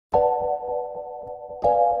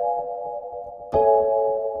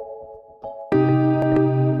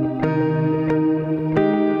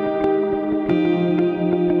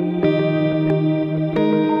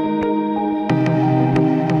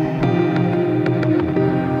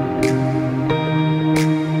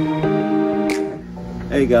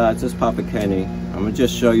Hey guys, it's Papa Kenny. I'm gonna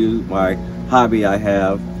just show you my hobby I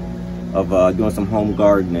have of doing some home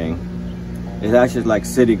gardening. It's actually like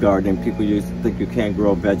city gardening. People used to think you can't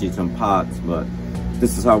grow veggies in pots, but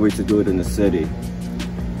this is how we should do it in the city.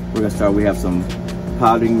 We're gonna start, we have some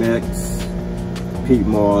potting mix, peat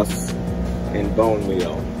moss, and bone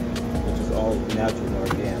meal, which is all natural and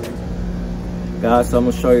organic. Guys, so I'm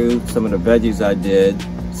gonna show you some of the veggies I did.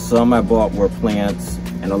 Some I bought were plants,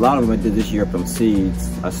 and a lot of them I did this year from seeds.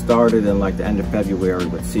 I started in like the end of February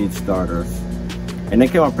with seed starters, and they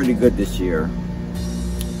came out pretty good this year.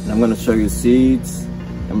 And I'm gonna show you seeds,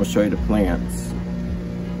 I'm gonna show you the plants.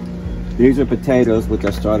 These are potatoes, which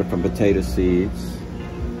I started from potato seeds.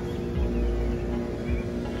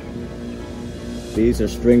 These are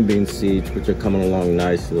string bean seeds, which are coming along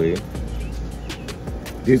nicely.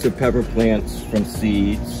 These are pepper plants from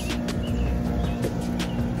seeds.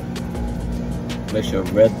 Mixture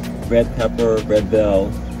of red pepper, red bell,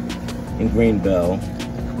 and green bell.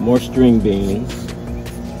 More string beans,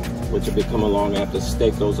 which will be coming along after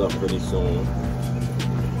stake those up pretty soon.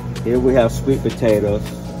 Here we have sweet potatoes,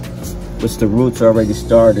 which the roots already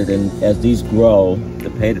started, and as these grow, the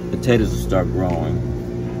potatoes will start growing.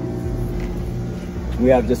 We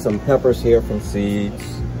have just some peppers here from seeds.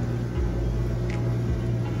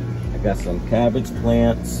 I got some cabbage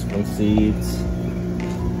plants from seeds.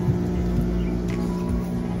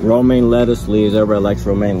 Romaine lettuce leaves, everybody likes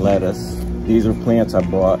romaine lettuce. These are plants I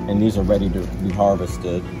bought, and these are ready to be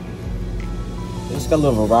harvested. It's got a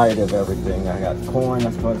little variety of everything. I got corn I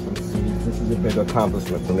started from seeds. This is a big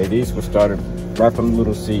accomplishment for me. These were started right from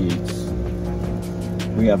little seeds.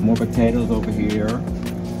 We have more potatoes over here.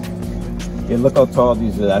 Yeah, look how tall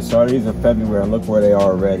these are. I started these in February, and look where they are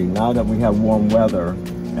already. Now that we have warm weather,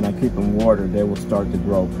 and I keep them watered, they will start to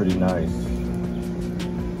grow pretty nice.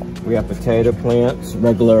 We have potato plants,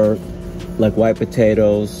 regular, like white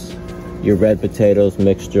potatoes, your red potatoes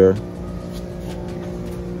mixture.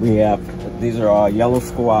 We have, these are all yellow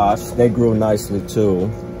squash. They grew nicely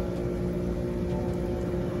too.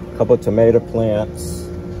 A couple of tomato plants.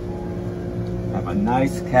 I have a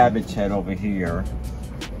nice cabbage head over here,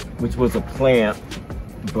 which was a plant,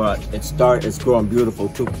 but it's growing beautiful,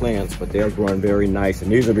 2 plants, but they're growing very nice,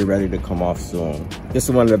 and these will be ready to come off soon. This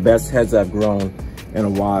is one of the best heads I've grown in a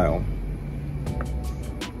while.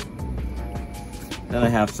 Then I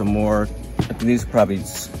have some more, these are probably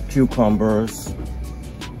cucumbers,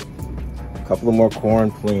 a couple of more corn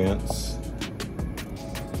plants.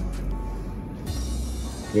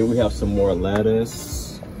 Here we have some more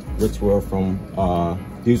lettuce, which were from,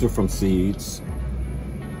 these were from seeds.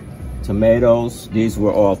 Tomatoes, these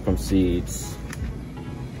were all from seeds.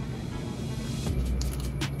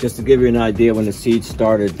 Just to give you an idea, when the seeds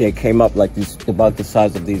started, they came up like these, about the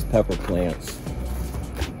size of these pepper plants.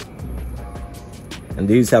 And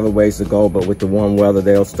these have a ways to go, but with the warm weather,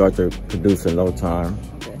 they'll start to produce in no time.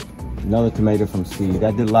 Okay. Another tomato from seed. I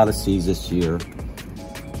did a lot of seeds this year.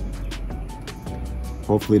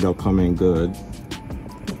 Hopefully they'll come in good.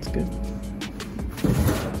 That's good.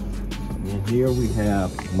 And here we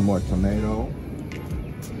have more tomato.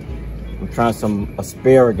 I'm trying some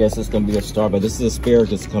asparagus. It's gonna be a star, but this is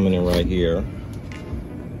asparagus coming in right here.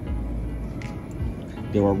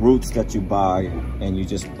 There are roots that you buy, and you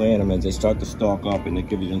just plant them, and they start to stalk up, and they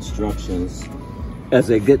give you instructions. As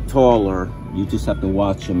they get taller, you just have to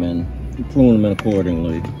watch them and prune them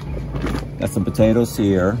accordingly. Got some potatoes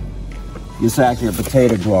here. This is actually a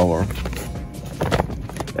potato grower.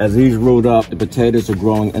 As these root up, the potatoes are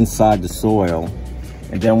growing inside the soil,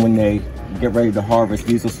 and then when they get ready to harvest,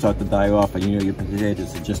 these will start to die off, and you know your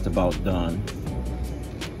potatoes are just about done.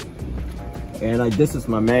 And this is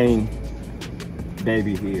my main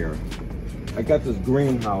baby here. I got this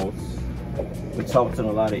greenhouse, which helps in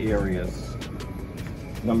a lot of areas.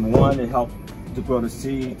 Number one, it helps to grow the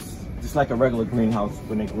seeds, just like a regular greenhouse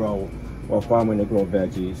when they grow, or a farm when they grow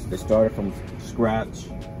veggies. They started from scratch.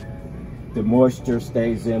 The moisture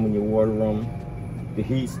stays in when you water them. The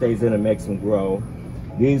heat stays in and makes them grow.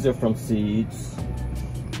 These are from seeds.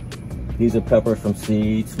 These are peppers from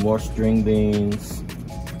seeds, more string beans.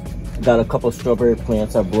 Got a couple of strawberry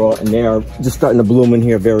plants I brought, and they are just starting to bloom in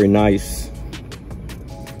here very nice.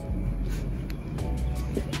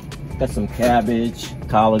 Got some cabbage,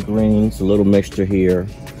 collard greens, a little mixture here.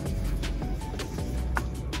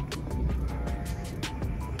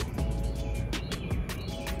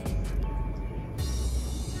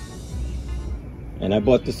 And I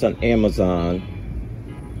bought this on Amazon.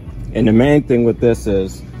 And the main thing with this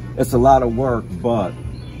is, it's a lot of work, but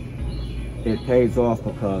it pays off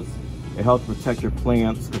because it helps protect your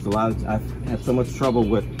plants. Because I've had so much trouble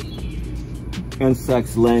with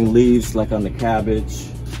insects laying leaves like on the cabbage.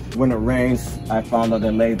 When it rains, I found that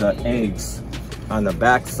they lay the eggs on the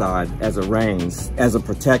backside as it rains, as a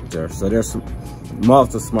protector. So there's some,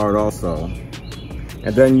 moths are smart also.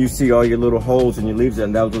 And then you see all your little holes in your leaves,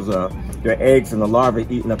 and those are your eggs and the larvae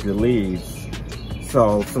eating up your leaves.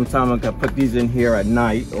 So sometimes I'm gonna put these in here at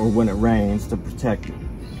night or when it rains to protect it.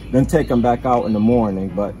 Then take them back out in the morning.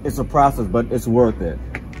 But it's a process, but it's worth it.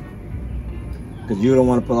 Because you don't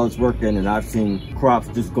want to put all this work in, and I've seen crops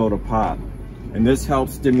just go to pot. And this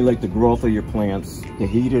helps stimulate the growth of your plants, the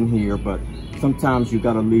heat in here, but sometimes you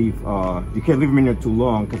gotta leave, you can't leave them in there too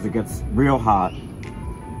long because it gets real hot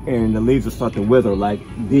and the leaves will start to wither. Like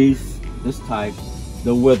this type,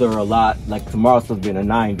 they'll wither a lot. Like tomorrow's supposed to be in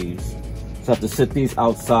the 90s. So I have to sit these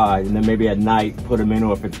outside, and then maybe at night put them in,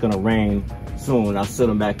 or if it's gonna rain soon, I'll sit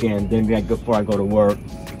them back in. Then before I go to work,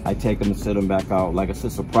 I take them and sit them back out. Like it's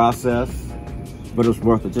just a process, but it's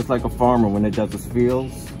worth it. Just like a farmer when it does his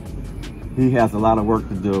fields, he has a lot of work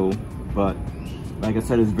to do, but like I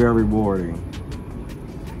said, it's very rewarding.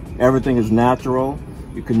 Everything is natural.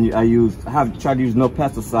 You can, I have tried to use no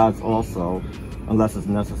pesticides also, unless it's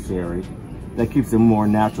necessary. That keeps it more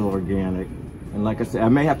natural, organic. And like I said, I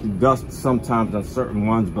may have to dust sometimes on certain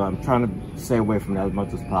ones, but I'm trying to stay away from that as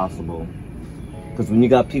much as possible. Because when you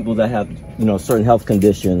got people that have, certain health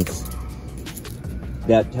conditions,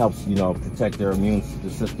 that helps, protect their immune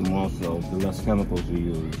system also, the less chemicals we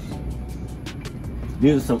use.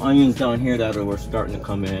 These are some onions down here that are starting to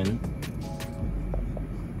come in.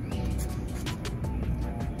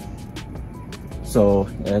 So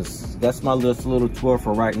that's my little tour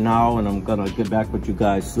for right now, and I'm gonna get back with you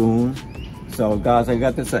guys soon. So guys, I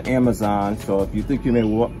got this at Amazon, so if you think you may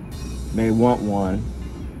want one,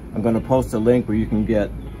 I'm gonna post a link where you can get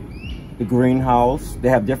the greenhouse. They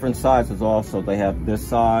have different sizes also. They have this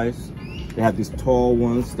size. They have these tall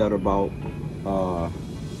ones that are about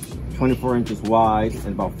 24 inches wide and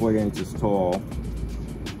about 40 inches tall.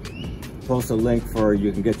 Post a link for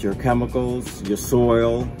you can get your chemicals, your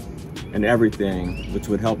soil, and everything, which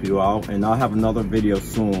would help you out. And I'll have another video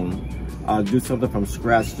soon. I'll do something from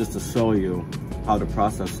scratch just to show you how the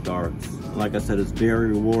process starts. Like I said, it's very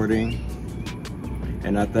rewarding,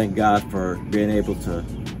 and I thank God for being able to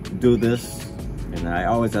do this. And I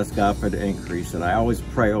always ask God for the increase, and I always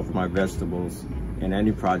pray over my vegetables in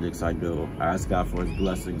any projects I do. I ask God for his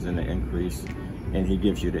blessings and the increase, and he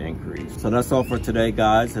gives you the increase. So that's all for today,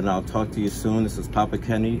 guys, and I'll talk to you soon. This is Papa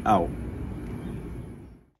Kenny out.